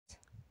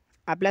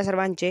आपल्या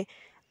सर्वांचे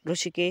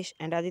ऋषिकेश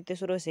अँड आदित्य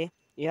सुरोसे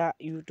या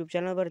यूट्यूब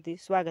चॅनलवरती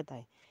स्वागत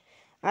आहे।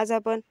 आज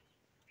आपण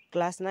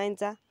class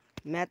 9चा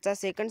मॅथचा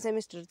second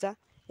सेमिस्टरचा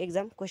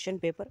exam question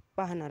paper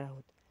पाहणार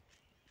आहोत।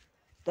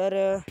 तर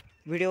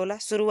व्हिडिओला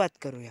सुरुवात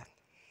करूया।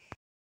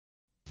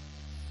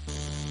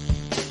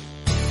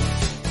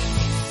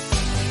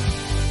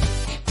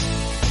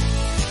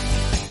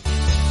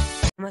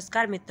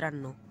 नमस्कार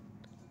मित्रांनो,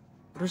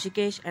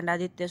 ऋषिकेश अँड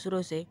आदित्य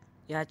सुरोसे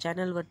या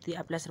चॅनलवरती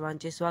आपल्या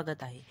सर्वांचे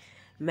स्वागत आहे।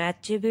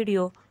 मॅथचे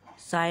व्हिडिओ,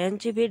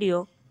 सायन्सचे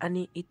व्हिडिओ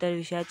आणि इतर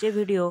विषयाचे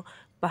व्हिडिओ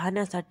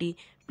पाहण्यासाठी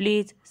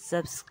please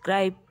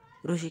subscribe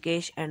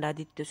Rishikesh and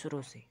Aditya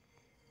Surose.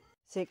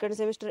 Second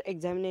semester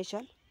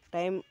examination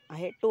time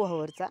आहे 2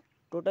 आवर्सचा,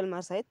 टोटल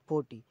मार्क्स आहेत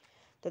 40।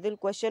 त्यातील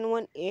question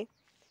 1A,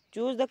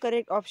 choose the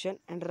correct option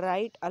and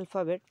write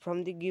alphabet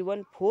from the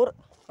given 4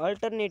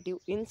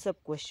 alternative in sub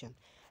question.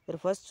 तर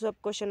फर्स्ट सब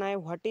क्वेश्चन आहे,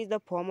 what is the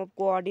form of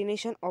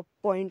coordination of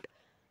point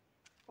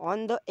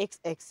on the x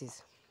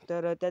axis.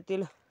 तर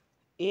त्यातील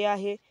ए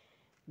आहे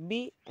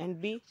बी and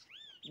बी,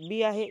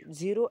 बी आहे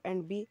 0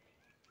 and बी,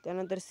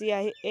 त्यानंतर C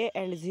आहे A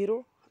and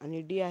 0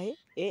 आणि D आहे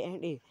ए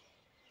अँड ए।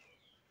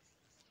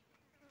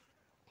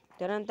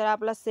 त्यानंतर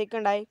आपला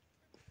सेकंड आहे,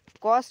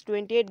 cos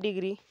 28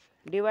 degree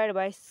divide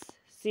by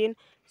sin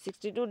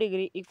 62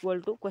 degree equal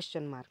to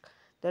question mark.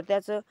 तर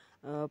त्याचं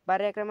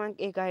पर्याय क्रमांक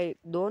 1 आहे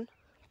 2,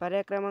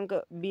 पर्याय क्रमांक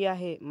बी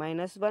आहे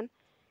 -1,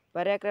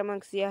 पर्याय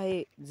क्रमांक सी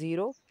आहे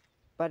 0,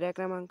 पर्याय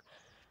क्रमांक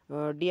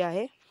डी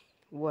आहे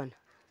 1।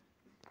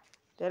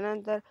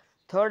 त्यानंतर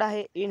थर्ड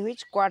आहे, in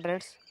which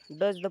quadrants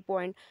does the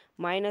point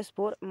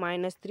 -4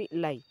 -3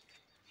 लाई।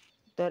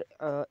 तर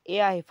ए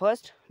आहे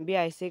फर्स्ट, बी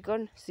आहे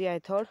सेकंड, सी आहे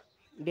थर्ड,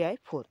 डी आहे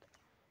फोर्थ।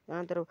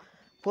 त्यानंतर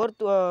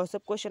फोर्थ सब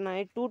क्वेश्चन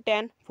आहे, 2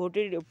 tan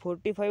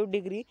 45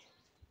 degree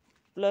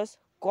plus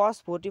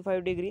cos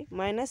 45 degree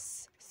minus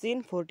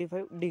sin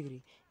 45 degree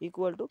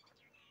equal to.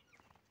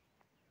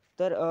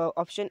 तर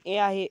ऑप्शन ए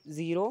आहे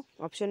 0,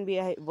 ऑप्शन बी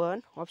आहे 1,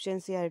 ऑप्शन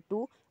सी आहे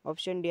 2,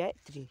 ऑप्शन डी आहे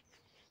 3।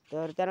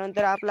 तर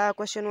त्यानंतर आपला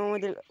क्वेश्चन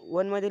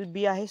 1 मधील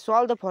बी आहे,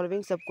 solve the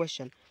following sub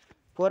question,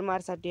 4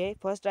 मार्क्ससाठी आहे।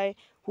 फर्स्ट आहे,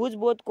 whose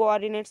both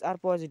coordinates R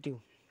positive.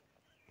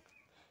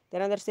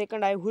 त्यानंतर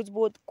सेकंड आहे, whose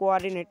both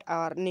coordinate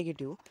R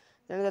negative.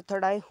 त्यानंतर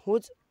थर्ड आहे,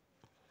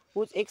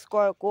 whose x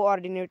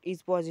coordinate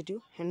is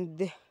positive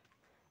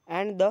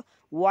and the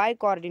Y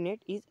coordinate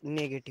is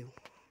negative.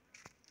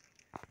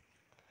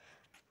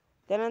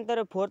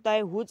 त्यानंतर फोर्थ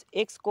आहे, whose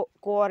x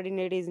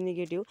coordinate is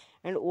negative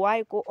and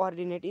Y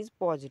coordinate is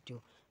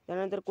positive.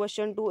 त्यानंतर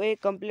question 2A,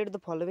 complete the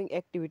following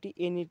activity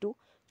any two,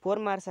 4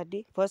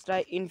 मार्क्ससाठी। First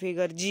आहे, in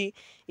figure G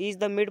is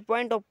the mid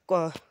point of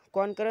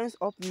concurrence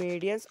of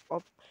मेडियन्स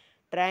of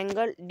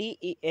triangle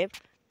DEF,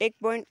 take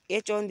point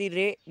H on the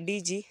ray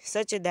DG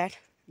such that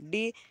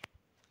D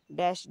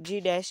dash G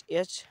dash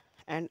H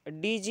and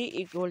DG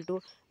equal to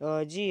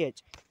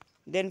GH.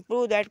 Then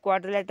prove that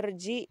quadrilateral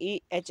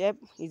GEHF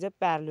is a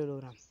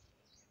parallelogram.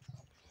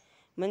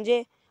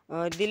 म्हणजे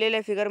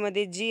दिलेल्या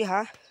फिगरमध्ये जी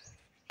हा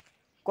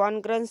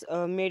concurrence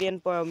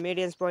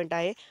मेडियन्स point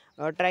आहे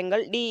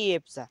triangle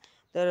DEFचा।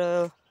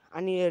 तर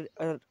आणि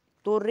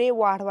तो रे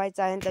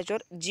वाढवायचा आहे आणि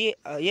त्याच्यावर जी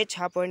एच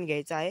हा पॉईंट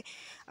घ्यायचा आहे।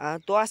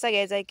 तो असा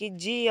घ्यायचा आहे की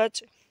जी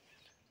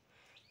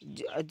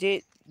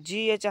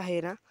एच आहे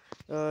ना,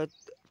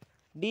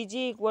 D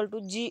G equal to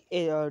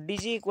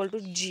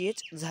G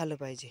H झालं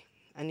पाहिजे।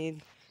 आणि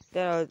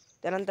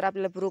त्यानंतर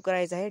आपल्याला प्रूव्ह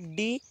करायचं आहे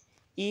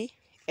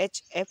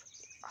DEHF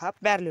हा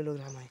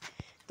पॅरलेलोग्राम आहे।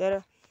 तर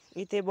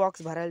इथे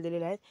बॉक्स भरायला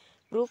दिलेले आहेत।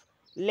 Proof,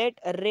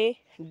 late ray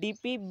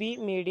DP B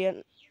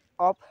median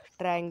of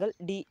triangle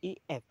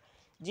DEF.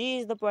 G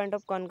is the point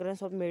of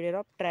concurrence of median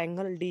of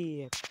triangle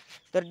DEF.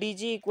 तर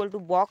DG equal to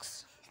box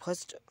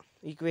first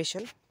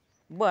equation,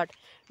 but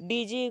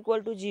DG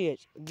equal to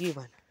GH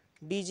given.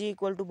 DG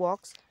equal to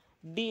box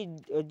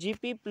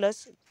GP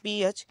plus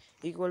PH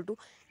equal to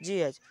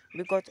GH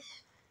because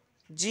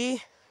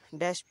G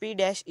dash P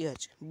dash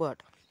H,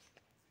 but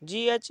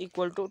GH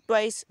equal to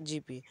twice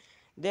GP.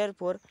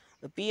 Therefore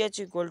PH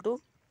equal to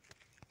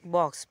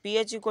box,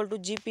 PH equal to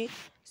GP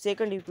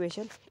second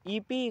equation,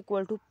 EP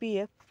equal to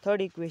PF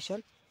third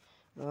equation।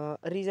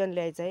 Region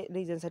लिहायचं आहे,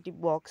 रिजनसाठी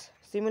box.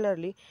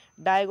 Similarly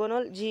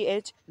diagonal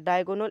GH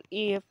diagonal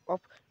EF of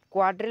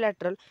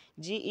quadrilateral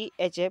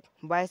GEHF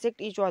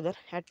bisect each other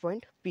at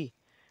point P.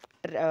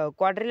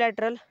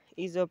 Quadrilateral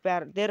is a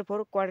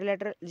therefore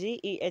quadrilateral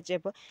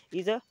GEHF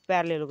is a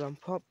parallelogram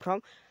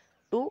from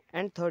 2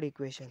 and 3rd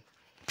equation.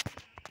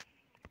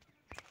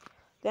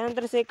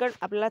 त्यानंतर second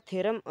आपल्याला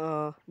theorem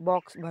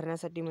box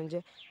भरण्यासाठी म्हणजे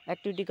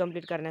activity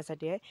complete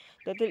करण्यासाठी आहे।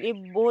 त्यातील if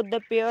both the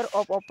pair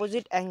of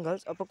opposite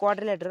angles of a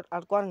quadrilateral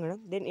R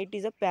congruent then it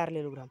is a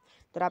parallelogram.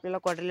 तर आपल्याला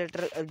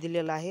quadrilateral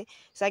दिलेला आहे,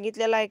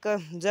 सांगितलेला एक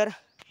जर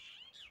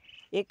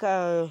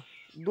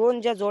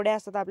दोन ज्या जोड्या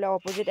असतात आपल्या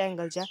ऑपोजिट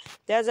अँगलच्या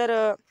त्या जर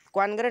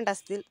कॉन्ग्रुएंट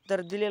असतील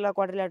तर दिलेला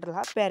क्वाड्रिलॅटरल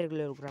हा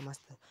पॅरलेलोग्राम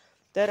असतो।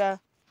 तर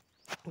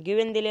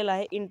गिवन दिलेला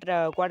आहे, in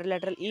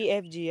quadrilateral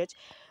EFGH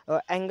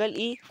angle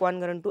E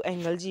congruent to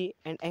angle G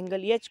and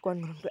angle H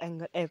congruent to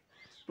angle F।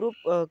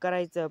 Proof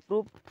करायचं,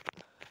 proof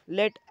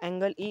let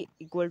angle E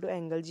equal to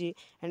angle G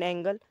and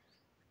angle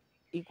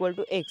equal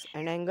to x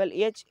and angle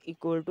H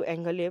equal to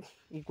angle F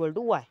equal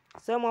to y.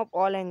 Sum of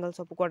all angles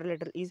of a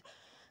quadrilateral is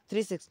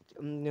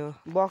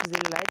 360 box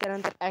दिलेला आहे.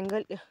 त्यानंतर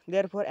angle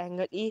therefore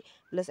angle E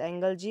plus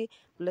angle G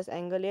plus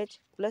angle H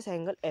plus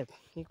angle F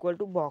equal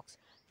to box.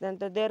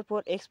 त्यानंतर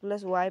therefore x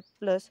plus y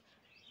plus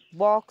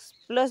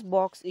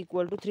box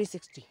equal to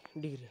 360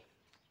 degree.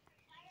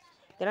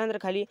 त्यानंतर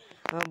खाली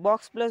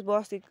box plus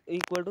box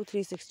equal to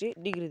 360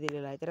 degree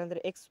दिलेला आहे. त्यानंतर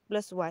x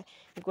plus y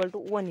equal to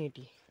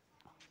 180.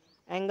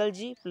 Angle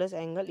G plus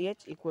angle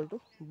H equal to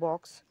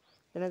box.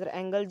 त्यानंतर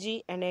angle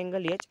G and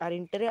angle H R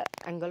interior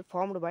angle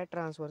formed by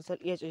transversal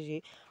H G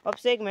of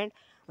segment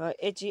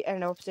H E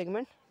and of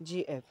segment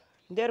G F.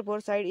 Therefore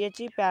side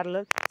H E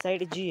parallel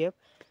side G F.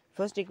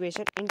 First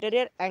equation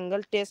interior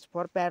angle taste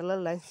for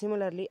parallel line.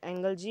 Similarly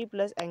angle G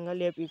plus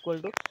angle F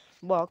equal to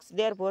box.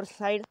 Therefore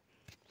side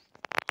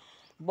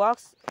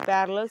box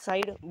parallel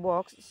side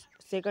box.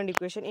 Second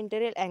equation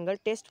interior angle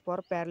test for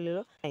parallel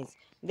lines.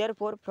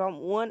 Therefore from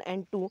 1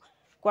 and 2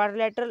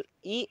 quadrilateral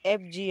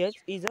EFGH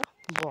is a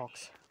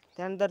box.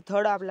 त्यानंतर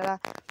third आपल्याला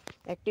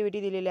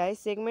activity दिलेली आहे.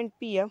 Segment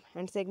P M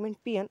and segment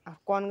P N R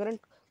congruent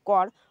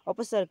chord of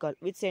a circle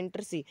with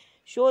center C.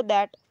 Show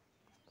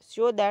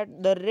that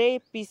the ray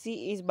PC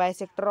is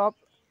bisector of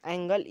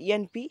angle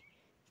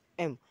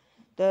NPM.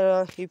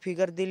 तर ही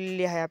figure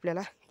दिलेली आहे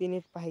आपल्याला, तिने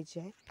पाहायची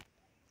आहे.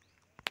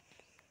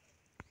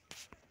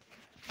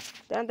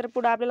 त्यानंतर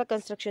पुढे आपल्याला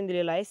कन्स्ट्रक्शन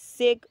दिलेलं आहे.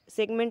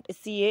 Segment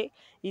C A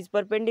is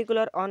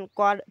perpendicular on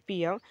cord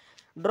P M.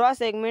 Draw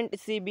segment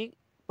C B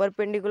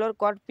perpendicular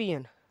cord P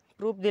N.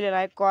 Proof दिलेला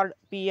आहे. Cord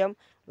P M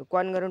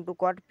congruent to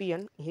cord P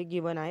N हे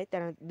गिवन आहे.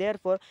 त्यानंतर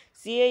therefore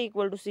C A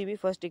equal to C B.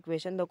 First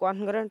equation the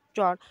congruent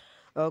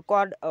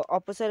cord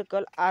of a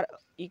circle R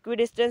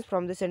equidistance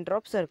from the centre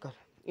of circle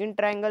in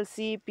triangle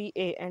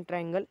CPA and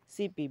triangle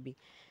CPB.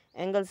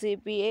 Angle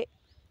CPA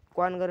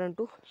congruent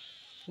to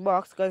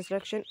box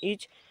construction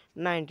each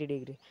 90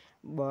 degree.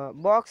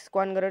 Box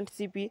congruent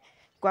CP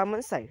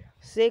common side.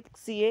 Sec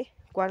CA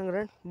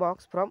congruent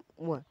box from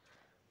 1.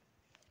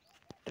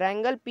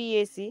 Triangle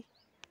PAC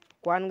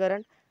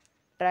congruent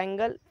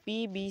triangle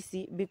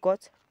PBC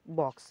because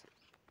box.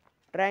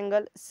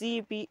 Triangle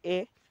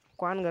CPA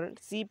congruent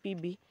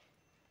CPB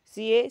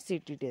CA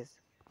CT test.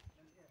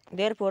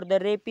 Therefore the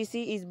ray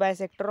PC is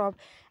bisector of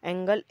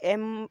angle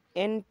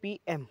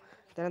NPM.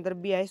 त्यानंतर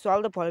बी आहे.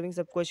 Solve the following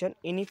sub question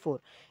any 4.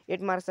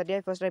 8 मार्क्ससाठी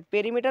आहे. First आहे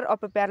perimeter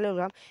of a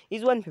parallelogram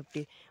is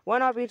 150.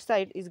 One of it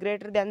side is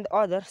greater than the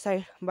other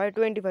side by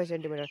 25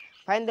 centimetre.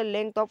 Find the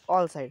length of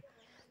all side.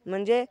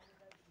 म्हणजे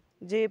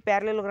जे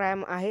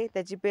parallelogram आहे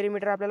त्याची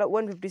perimeter आपल्याला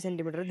 150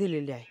 centimetre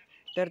दिलेली आहे.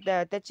 तर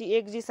त्याची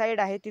एक जी साईड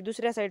आहे ती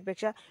दुसऱ्या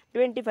साईडपेक्षा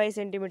 25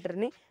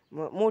 सेंटीमीटरने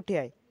मोठी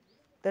आहे.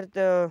 तर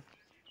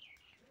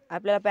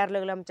आपल्याला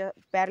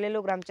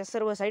पॅरलेलोग्रामच्या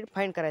सर्व साईड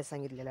फाइंड करायला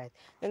सांगितलेलं आहे.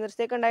 त्यानंतर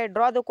सेकंड आहे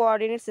draw the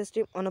coordinate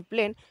system on a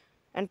plain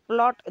and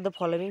plot the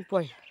following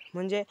point.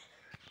 म्हणजे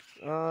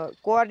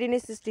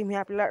कोऑर्डिनेट सिस्टीम ही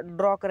आपल्याला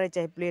ड्रॉ करायची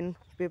आहे प्लेन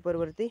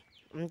पेपरवरती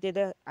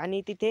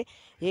आणि तिथे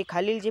हे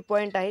खालील जे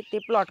पॉईंट आहेत ते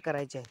प्लॉट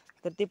करायचे आहे.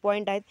 तर ते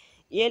पॉईंट आहेत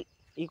L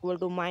equal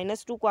to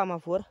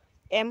 -2,4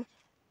 M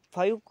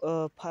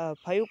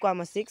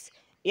 5,6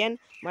 N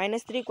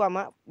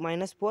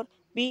 -3,-4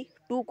 P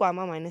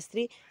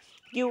 2,-3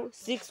 Q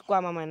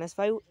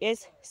 6,-5 S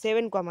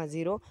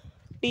 7,0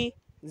 T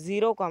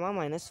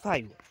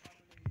 0,-5.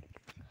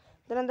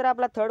 त्यानंतर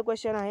आपला थर्ड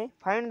क्वेश्चन आहे.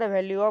 Find the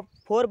value of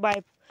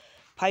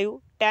 4/5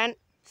 tan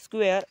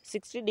square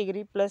 60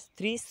 degree plus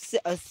 3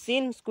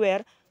 sin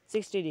square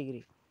 60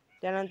 degree.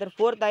 त्यानंतर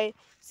फोर्थ आहे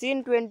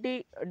sin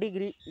 20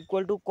 degree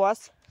equal to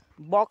cos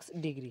box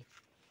degree.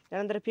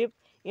 त्यानंतर fifth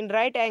in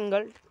right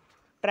angle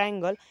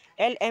triangle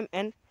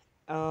LMN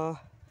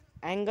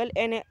angle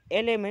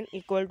LMN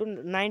equal to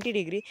 90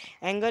 degree,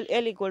 angle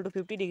L equal to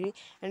 50 degree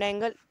and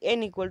angle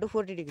N equal to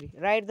 40 degree.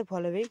 Write the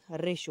following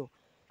ratio.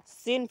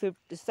 Sin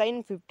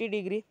 50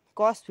 degree,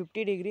 cos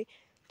 50 degree,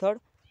 third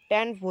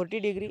tan 40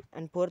 degree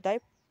and fourth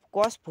type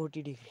cos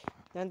 40 degree.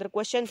 त्यानंतर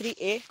question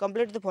 3A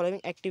complete the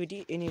following activity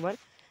any one.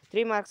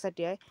 3 marks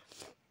साठी आहे.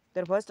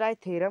 तर first आहे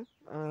theorem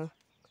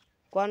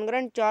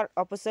congruent chord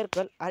of a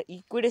circle are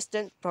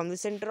equidistant from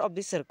the center of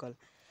the circle.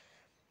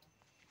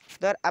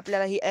 तर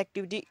आपल्याला ही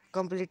activity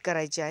complete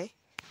करायची आहे.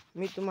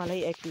 मी तुम्हाला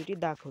ही ॲक्टिव्हिटी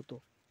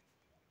दाखवतो.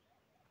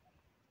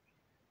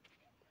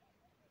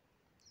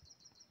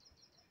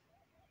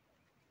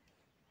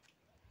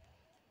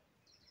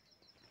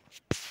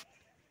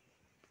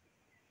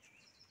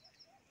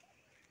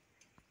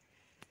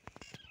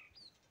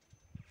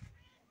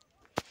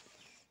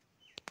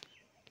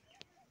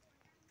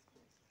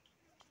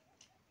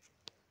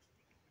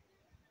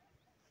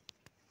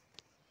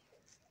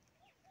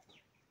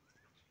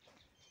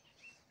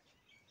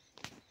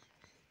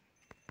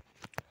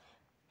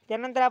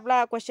 त्यानंतर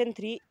आपला क्वेश्चन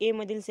 3A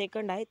मधील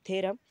सेकंड आहे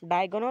theorem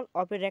diagonal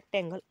of A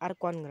rectangle R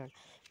congruent.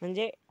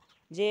 म्हणजे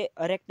जे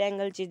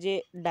रेक्टँगलचे जे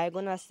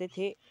डायगोनल असते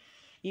ते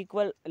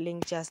इक्वल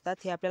लेंथचे असतात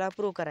हे आपल्याला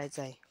प्रूव्ह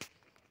करायचं आहे.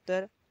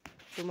 तर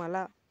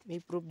तुम्हाला मी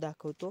प्रूफ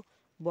दाखवतो.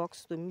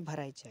 बॉक्स तुम्ही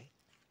भरायचे आहे.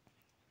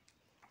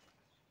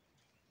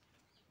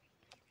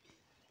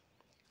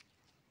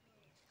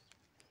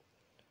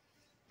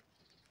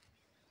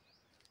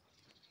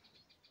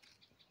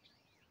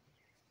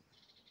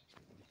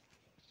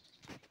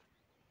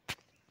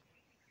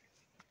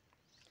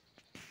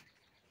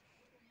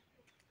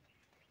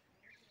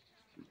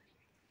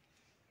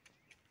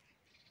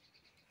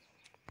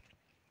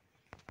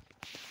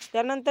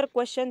 त्यानंतर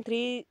क्वेश्चन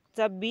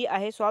 3चा बी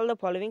आहे solve the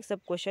following sub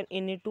question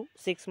any two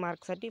 6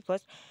 मार्क्ससाठी.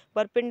 First,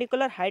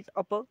 perpendicular height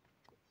of a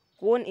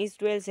cone is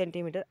 12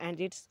 centimeter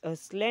and its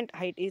slant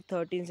height is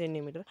 13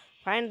 centimeter.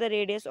 Find the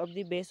radius of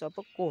the base of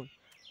a cone.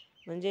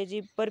 म्हणजे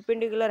जी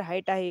perpendicular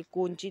height आहे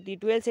कोनची ती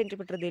 12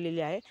 centimetre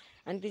दिलेली आहे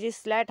आणि तिची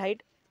स्लॅंट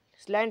height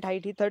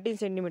ही 13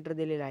 centimetre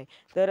दिलेली आहे.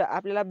 तर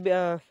आपल्याला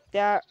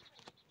त्या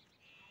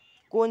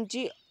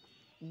कोनची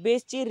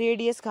बेसची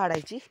रेडियस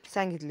काढायची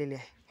सांगितलेली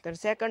आहे. तर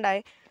सेकंड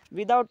आहे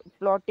without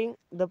plotting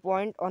the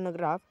point on a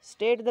graph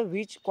state the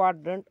which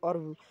quadrant और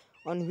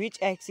on which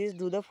axis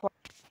do the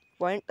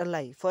point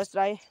Lai. First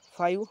आहे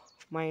 5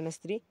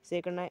 -3,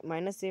 सेकंड आहे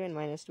 -7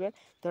 -12,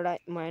 थर्ड आहे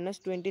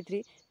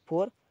 -23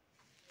 4,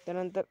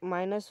 त्यानंतर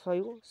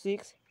 -5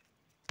 6,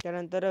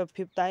 त्यानंतर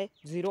फिफ्थ आहे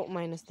 0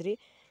 -3,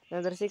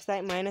 त्यानंतर सिक्स्थ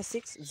आहे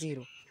 -6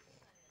 0,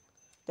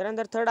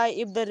 त्यानंतर थर्ड आहे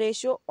if the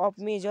ratio of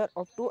measure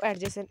of to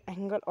adjacent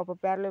angle of a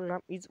parallelogram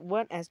is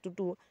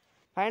 1:2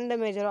 find the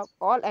measure of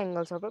all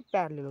angles of a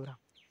parallelogram.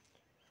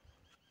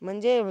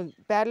 म्हणजे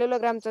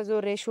पॅरलेलोग्रामचा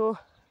जो रेशो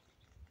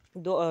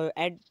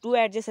टू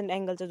ॲडजसेंट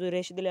अँगलचा जो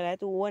रेशो दिलेला आहे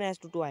तो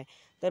 1:2 आहे.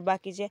 तर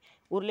बाकीचे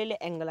उरलेले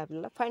अँगल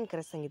आपल्याला फाइंड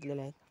करायला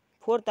सांगितलेले आहेत.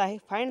 फोर्थ आहे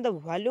find the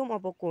volume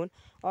of a cone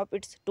of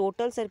its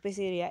total surface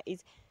area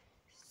is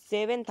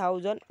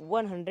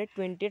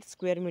 7128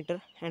 square metre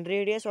and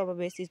radius of a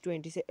base is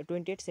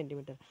 28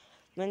 centimetre.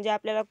 म्हणजे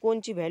आपल्याला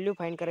कोणची व्हॅल्यू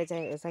फाइंड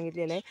करायचं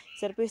सांगितलेलं आहे.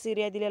 सरफेस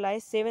एरिया दिलेला आहे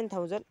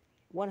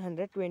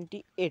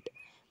 7128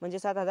 म्हणजे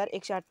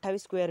 7128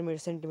 स्क्वेअर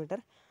सेंटीमीटर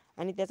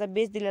आणि त्याचा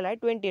बेस दिलेला आहे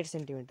 28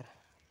 सेंटीमीटर.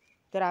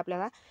 तर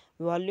आपल्याला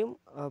व्हॉल्यूम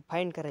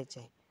फाइंड करायचे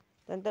आहे.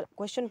 त्यानंतर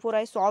क्वेश्चन 4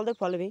 आहे solve the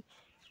following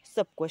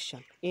sub question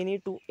any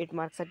two 8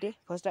 मार्क्ससाठी.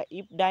 First आहे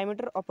if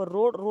diameter of a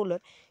road roller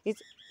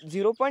is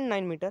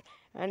 0.9 metre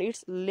and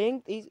its length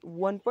is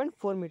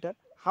 1.4 metre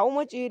how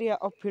much area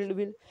of field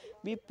will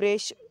be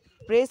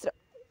pressed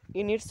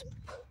in its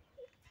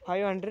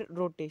 500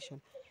 rotation.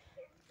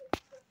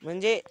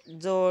 म्हणजे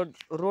जो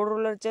road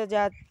रोलरच्या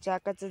ज्या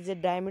चाकाचं जे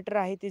diameter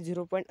आहे ते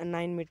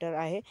 0.9 metre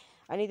आहे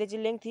आणि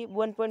त्याची लेंथ ही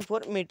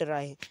 1.4 मीटर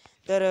आहे.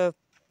 तर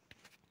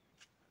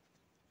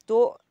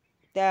तो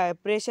त्या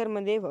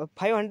प्रेशरमध्ये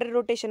 500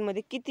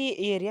 रोटेशनमध्ये किती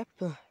एरिया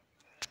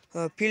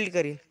फील्ड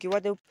करेल किंवा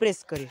ते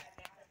प्रेस करेल.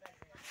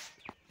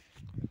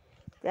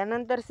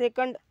 त्यानंतर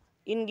second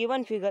in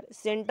given figure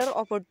centre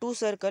of a to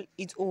circle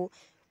is O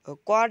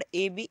quad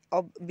AB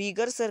of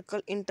bigger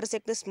circle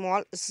intersect the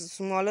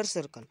smaller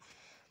circle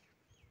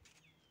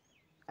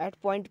at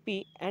point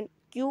P and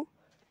Q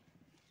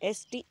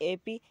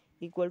STAP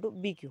equal to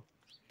BQ.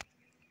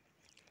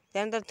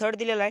 त्यानंतर third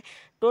दिलेला आहे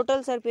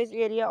total surface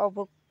area of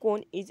a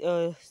cone is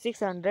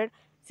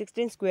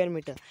 616 square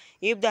metre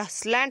if the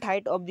स्लॅंट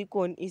height of the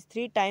cone is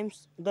 3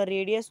 times the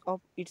radius of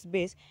its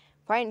base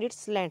find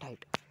its स्लॅंट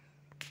height.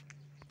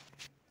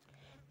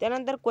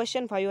 त्यानंतर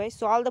question 5 आहे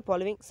solve the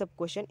following sub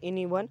question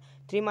any one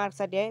 3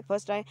 मार्क्ससाठी आहे.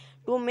 First आहे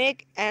to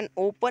make an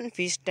open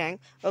fish tank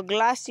a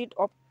glass sheet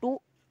of 2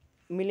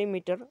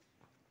 millimeter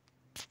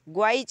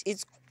gauge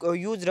is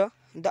used.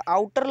 The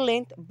outer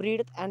length,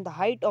 breadth and the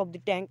height of the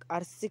tank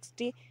are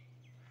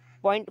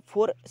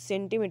 60.4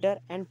 centimeter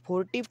and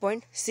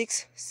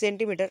 40.6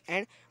 centimeter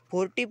and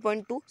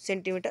 40.2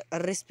 centimeter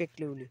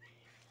respectively.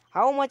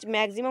 How much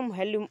maximum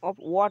volume of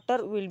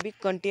water will be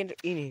contained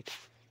in it?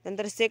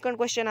 नंतर second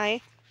question आहे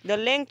the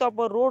length of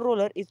a road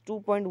roller is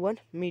 2.1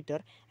 meter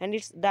and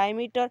its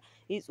diameter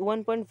is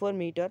 1.4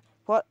 meter.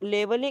 For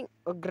leveling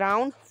a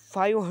ground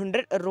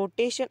 500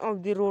 rotation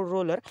of the road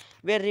roller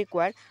were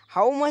required.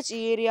 How much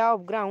area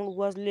of ground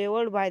was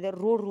leveled by the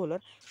road roller?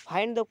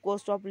 Find the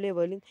cost of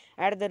leveling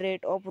at the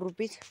rate of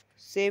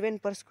 ₹7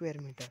 per square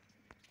meter.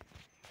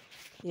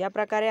 या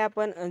प्रकारे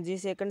आपण जी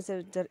second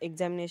semester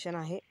examination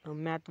आहे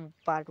math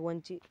part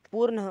 1ची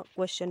पूर्ण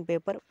question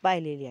paper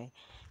पाहिलेली आहे.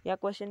 या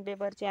question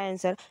पेपरचे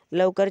answer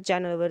लवकर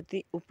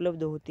चॅनलवरती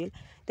उपलब्ध होतील.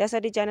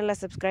 त्यासाठी चॅनलला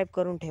सबस्क्राईब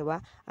करून ठेवा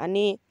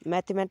आणि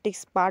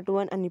मॅथमॅटिक्स पार्ट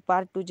 1 आणि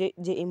पार्ट 2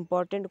 जे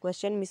इम्पॉर्टंट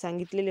क्वेश्चन मी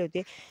सांगितलेले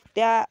होते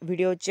त्या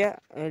व्हिडिओच्या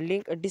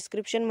लिंक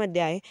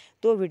डिस्क्रिप्शनमध्ये आहे.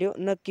 तो व्हिडिओ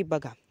नक्की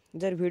बघा.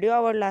 जर व्हिडिओ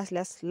आवडला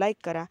असल्यास लाईक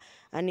करा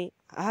आणि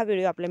हा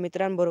व्हिडिओ आपल्या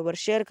मित्रांबरोबर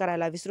शेअर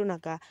करायला विसरू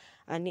नका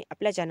आणि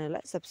आपल्या चॅनलला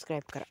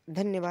सबस्क्राईब करा.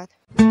 धन्यवाद.